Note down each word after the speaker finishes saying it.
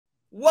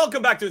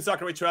Welcome back to In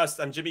Soccer We Trust.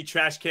 I'm Jimmy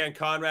Trash Can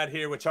Conrad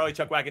here with Charlie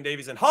Chuck Wagon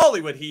Davies and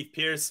Hollywood Heath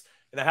Pierce.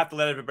 And I have to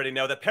let everybody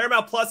know that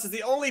Paramount Plus is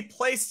the only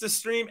place to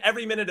stream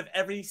every minute of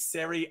every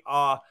Serie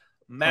A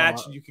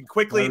match. You can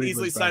quickly and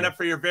easily sign up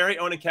for your very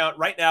own account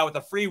right now with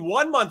a free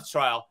 1-month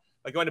trial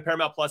by going to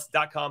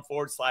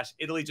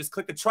ParamountPlus.com/Italy. Just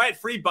click the Try It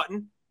Free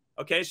button.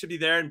 Okay, it should be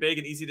there and big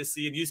and easy to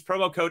see. And use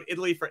promo code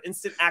Italy for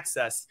instant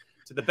access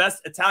to the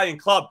best Italian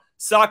club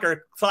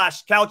soccer /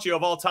 calcio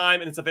of all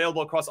time. And it's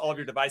available across all of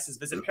your devices.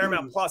 Visit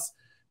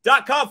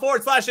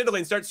ParamountPlus.com/Italy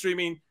and start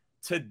streaming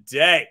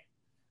today.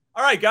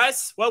 All right,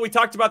 guys. Well, we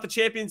talked about the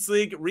Champions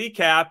League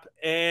recap,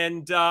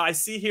 and I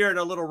see here in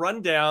a little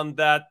rundown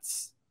that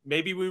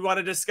maybe we want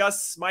to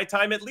discuss my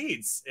time at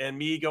Leeds and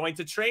me going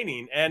to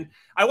training. And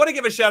I want to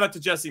give a shout out to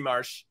Jesse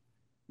Marsch,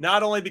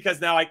 not only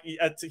because now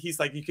he's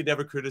like, you could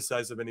never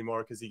criticize him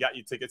anymore because he got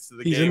you tickets to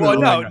the game. Well,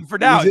 no, for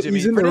now, Jimmy.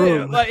 He's in the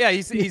room. Yeah,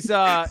 he's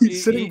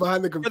sitting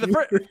behind the computer.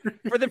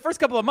 For the first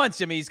couple of months,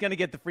 Jimmy, he's going to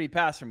get the free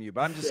pass from you.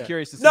 But I'm just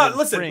curious to see. No,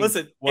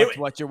 listen.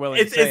 What you're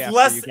willing to say.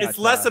 It's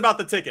less about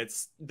the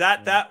tickets.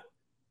 That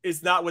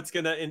is not what's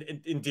going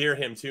to endear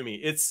him to me.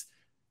 It's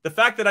the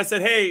fact that I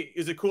said, hey,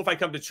 is it cool if I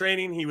come to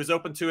training? He was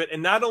open to it.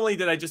 And not only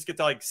did I just get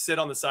to like sit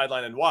on the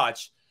sideline and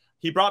watch,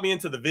 he brought me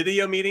into the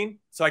video meeting.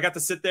 So I got to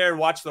sit there and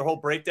watch the whole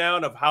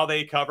breakdown of how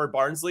they cover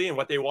Barnsley and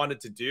what they wanted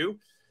to do.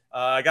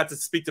 I got to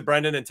speak to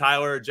Brendan and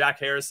Tyler, Jack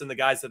Harrison, the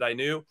guys that I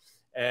knew.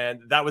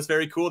 And that was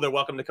very cool. They're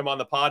welcome to come on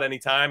the pod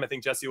anytime. I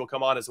think Jesse will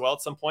come on as well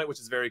at some point,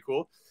 which is very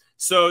cool.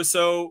 So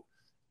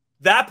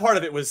that part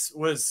of it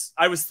was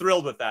I was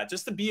thrilled with that,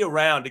 just to be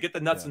around, to get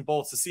the nuts and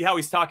bolts, to see how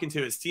he's talking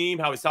to his team,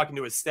 how he's talking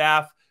to his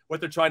staff, what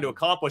they're trying to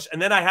accomplish.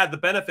 And then I had the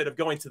benefit of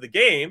going to the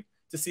game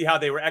to see how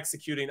they were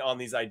executing on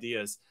these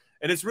ideas.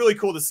 And it's really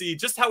cool to see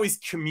just how he's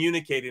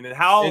communicating and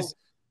how,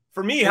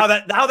 for me, how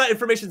that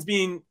information is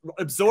being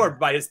absorbed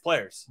by his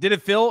players. Did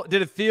it feel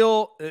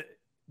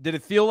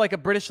like a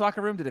British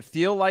locker room? Did it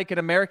feel like an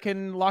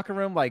American locker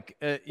room? Like,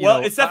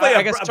 it's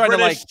definitely a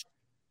British.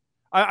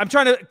 I'm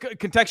trying to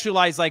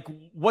contextualize, like,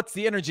 what's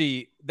the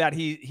energy that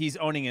he's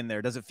owning in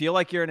there? Does it feel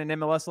like you're in an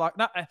MLS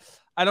locker?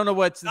 I don't know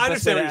what's the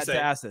best way to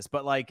ask this,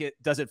 but like,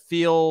 does it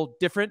feel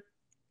different?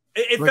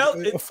 It like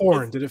felt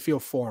foreign. Did it feel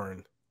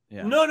foreign?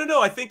 Yeah.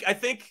 No. I think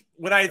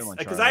when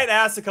because I had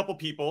asked a couple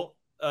people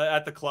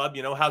at the club,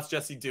 how's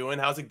Jesse doing?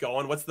 How's it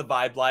going? What's the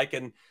vibe like?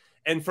 And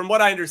from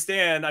what I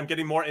understand, I'm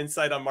getting more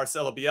insight on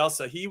Marcelo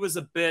Bielsa. He was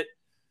a bit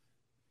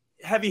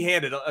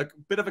heavy-handed, a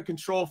bit of a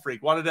control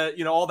freak, wanted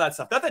to, all that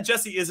stuff. Not that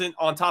Jesse isn't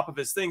on top of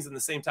his things in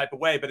the same type of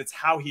way, but it's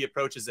how he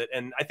approaches it.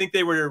 And I think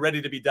they were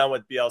ready to be done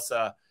with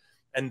Bielsa,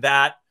 and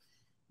that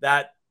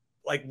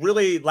like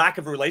really lack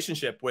of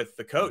relationship with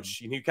the coach.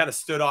 He kind of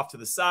stood off to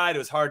the side. It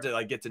was hard to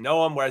like get to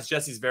know him, whereas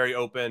Jesse's very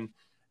open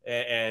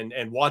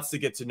and wants to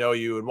get to know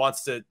you and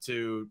wants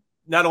to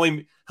not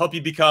only help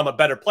you become a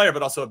better player,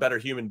 but also a better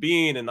human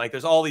being. And like,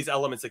 there's all these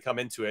elements that come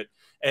into it.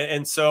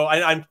 And so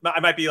I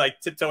might be like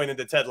tiptoeing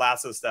into Ted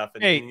Lasso stuff.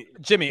 Hey,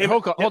 Jimmy,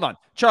 hold on.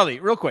 Charlie,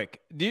 real quick.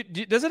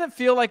 Doesn't it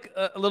feel like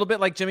a little bit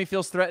like Jimmy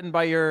feels threatened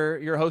by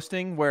your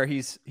hosting, where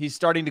he's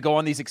starting to go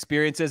on these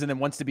experiences and then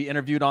wants to be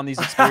interviewed on these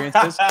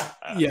experiences?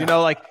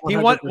 Like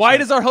 100%. Why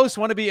does our host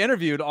want to be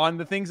interviewed on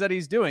the things that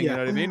he's doing? You know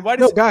what I mean?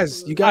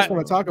 Guys, you guys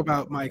want to talk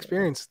about my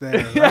experience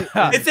there, right?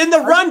 It's in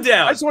the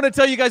rundown. I just want to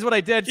tell you guys what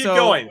I did. Keep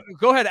going.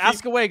 Go ahead.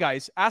 Ask away,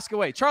 guys. Ask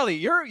away. Charlie,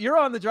 you're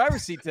on the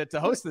driver's seat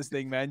to host this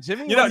thing, man.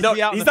 Jimmy,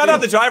 he's not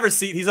on the driver's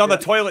seat. He's on the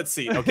toilet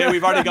seat. Okay,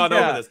 we've already gone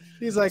over this.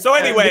 He's like, so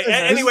anyway,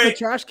 this is the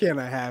trash can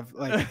I have,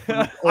 like,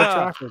 or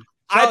Trafford.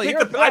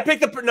 I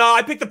picked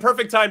the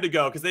perfect time to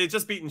go because they had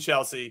just beaten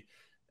Chelsea,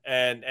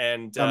 and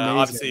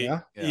obviously,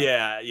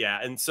 yeah,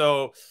 and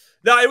so.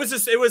 No, it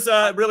was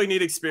a really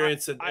neat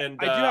experience, and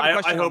I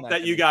hope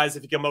that you guys,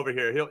 if you come over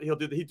here,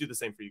 he'd do the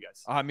same for you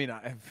guys. I mean,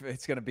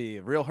 it's going to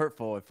be real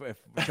hurtful if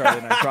Charlie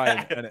and I try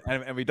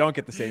and we don't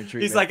get the same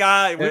treatment. He's like,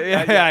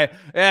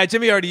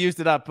 Jimmy already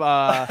used it up.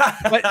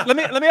 But let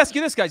me ask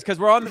you this, guys, because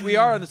we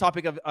are on the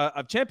topic of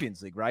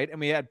Champions League, right? And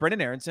we had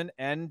Brendan Aronson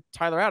and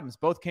Tyler Adams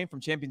both came from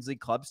Champions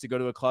League clubs to go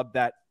to a club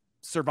that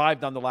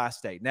survived on the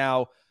last day.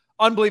 Now,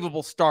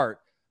 unbelievable start,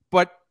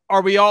 but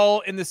are we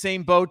all in the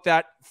same boat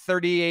that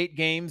 38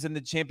 games in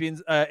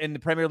the in the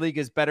Premier League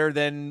is better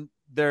than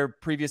their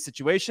previous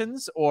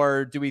situations?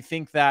 Or do we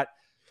think that,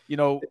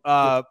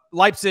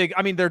 Leipzig,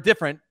 I mean, they're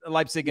different,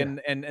 Leipzig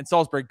and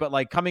Salzburg, but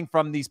like coming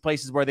from these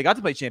places where they got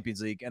to play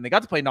Champions League and they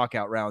got to play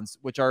knockout rounds,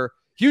 which are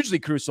hugely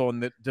crucial in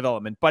the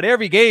development, but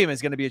every game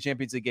is going to be a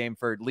Champions League game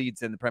for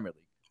Leeds in the Premier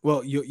League.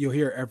 Well, you'll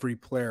hear every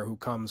player who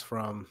comes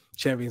from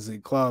Champions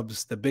League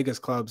clubs, the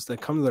biggest clubs that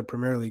come to the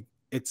Premier League,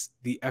 it's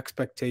the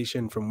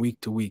expectation from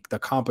week to week, the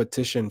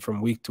competition from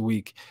week to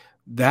week.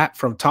 That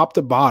from top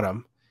to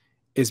bottom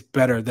is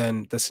better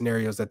than the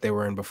scenarios that they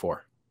were in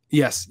before.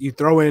 Yes, you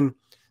throw in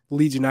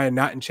Leeds United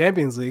not in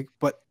Champions League,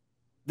 but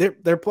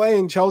they're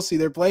playing Chelsea,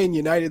 they're playing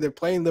United, they're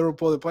playing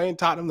Liverpool, they're playing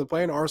Tottenham, they're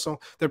playing Arsenal,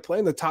 they're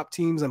playing the top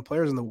teams and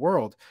players in the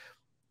world.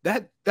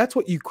 That's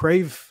what you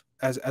crave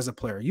as a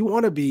player. You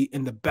want to be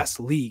in the best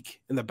league,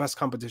 in the best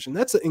competition.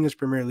 That's the English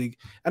Premier League.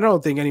 I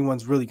don't think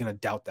anyone's really going to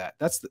doubt that.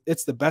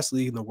 It's the best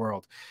league in the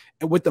world,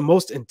 and with the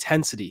most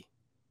intensity.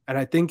 And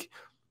I think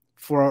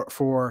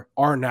for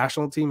our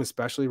national team,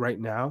 especially right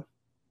now,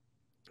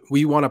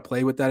 we want to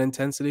play with that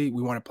intensity.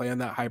 We want to play on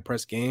that high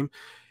press game.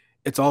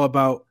 It's all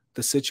about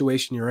the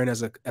situation you're in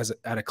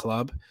at a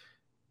club.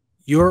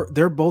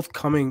 They're both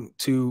coming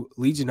to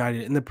Leeds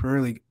United in the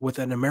Premier League with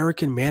an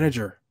American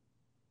manager.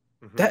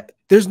 Mm-hmm. That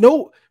there's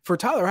no, for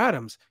Tyler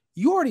Adams,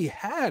 you already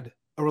had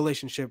a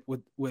relationship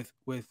with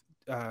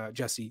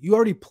Jesse. You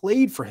already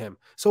played for him.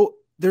 So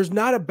there's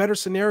not a better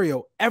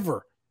scenario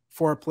ever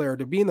for a player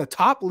to be in the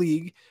top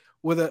league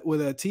with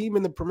a team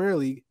in the Premier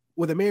League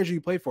with a manager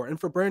you play for. And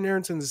for Brandon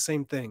Aronson, the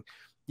same thing.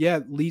 Yeah,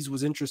 Leeds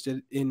was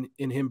interested in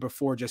him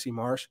before Jesse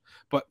Marsch,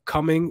 but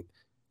coming,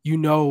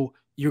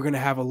 you're going to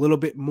have a little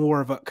bit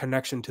more of a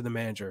connection to the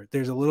manager.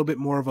 There's a little bit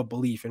more of a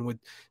belief. And with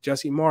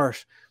Jesse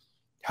Marsch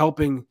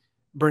helping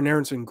Brandon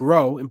Aronson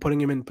grow and putting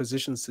him in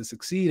positions to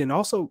succeed. And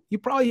also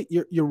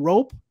your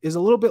rope is a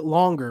little bit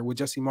longer with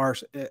Jesse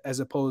Marsch as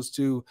opposed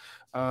to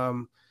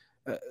on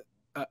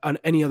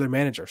any other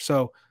manager.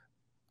 So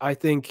I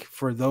think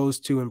for those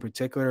two in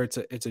particular,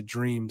 it's a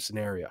dream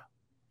scenario.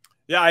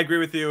 Yeah, I agree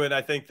with you. And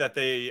I think that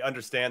they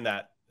understand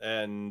that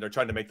and they're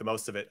trying to make the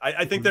most of it.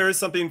 I think there is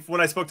something,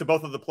 when I spoke to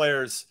both of the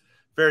players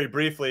very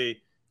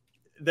briefly,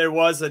 there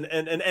was an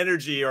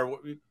energy, or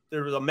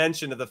there was a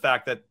mention of the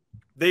fact that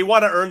they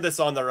want to earn this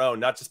on their own,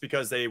 not just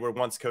because they were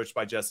once coached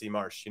by Jesse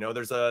Marsch.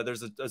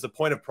 There's a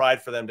point of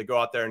pride for them to go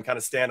out there and kind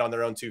of stand on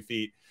their own 2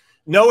 feet,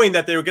 knowing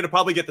that they were going to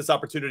probably get this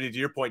opportunity, to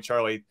your point,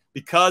 Charlie,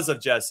 because of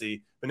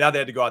Jesse, but now they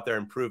had to go out there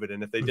and prove it.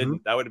 And if they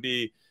didn't, it'd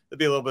be a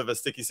little bit of a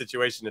sticky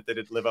situation if they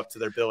didn't live up to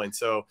their billing.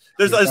 So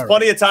there's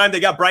plenty of time. They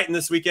got Brighton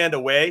this weekend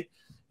away,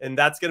 and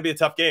that's going to be a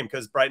tough game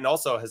because Brighton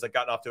also has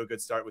gotten off to a good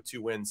start with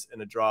 2 wins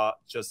and a draw,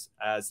 just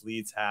as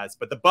Leeds has.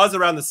 But the buzz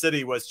around the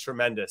city was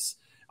tremendous.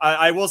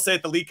 I will say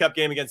at the League Cup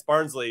game against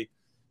Barnsley,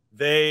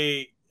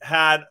 they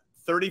had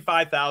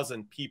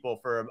 35,000 people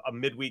for a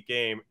midweek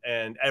game,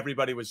 and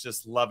everybody was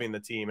just loving the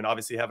team, and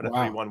obviously having a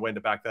 3-1 win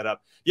to back that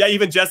up. Yeah,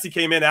 even Jesse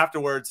came in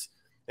afterwards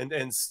and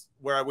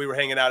where we were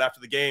hanging out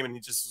after the game, and he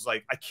just was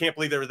like, I can't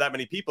believe there were that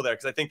many people there,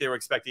 because I think they were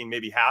expecting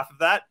maybe half of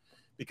that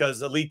because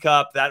the League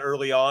Cup that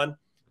early on.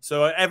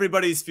 So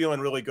everybody's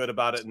feeling really good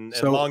about it, and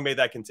long may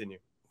that continue.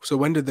 So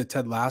when did the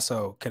Ted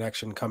Lasso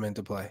connection come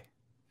into play?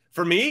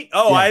 For me?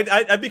 Oh,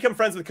 yeah. I've become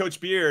friends with Coach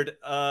Beard,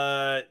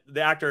 the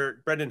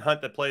actor Brendan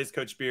Hunt that plays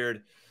Coach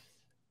Beard,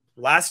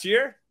 last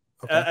year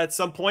at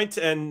some point.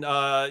 And,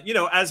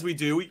 as we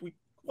do, we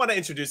want to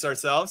introduce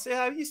ourselves.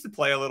 Yeah, I used to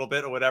play a little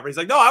bit or whatever. He's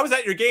like, no, I was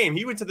at your game.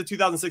 He went to the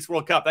 2006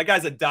 World Cup. That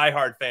guy's a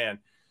diehard fan.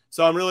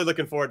 So I'm really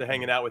looking forward to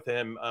hanging out with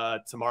him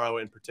tomorrow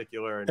in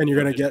particular. And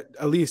you're going to get,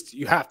 at least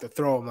you have to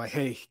throw him like,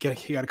 hey,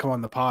 you got to come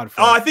on the pod.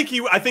 I think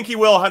he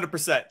will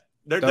 100%.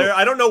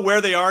 I don't know where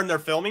they are in their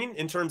filming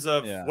in terms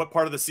of what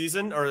part of the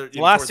season, or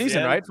last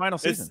season, right? Final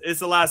season. It's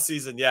the last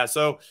season. Yeah.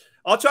 So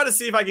I'll try to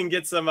see if I can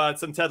get some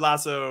Ted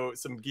Lasso,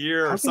 some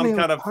gear or some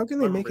kind of. How can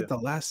they make it the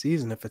last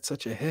season if it's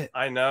such a hit?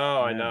 I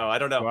know. I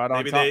don't know.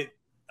 Maybe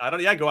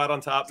go out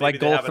on top. It's like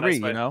goal 3,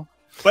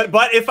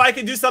 But if I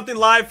can do something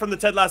live from the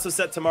Ted Lasso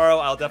set tomorrow,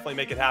 I'll definitely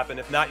make it happen.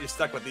 If not, you're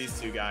stuck with these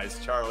two guys,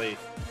 Charlie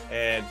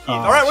and Keith.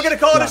 All right, we're going to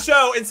call it a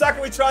show. In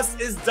Soccer We Trust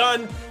is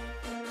done.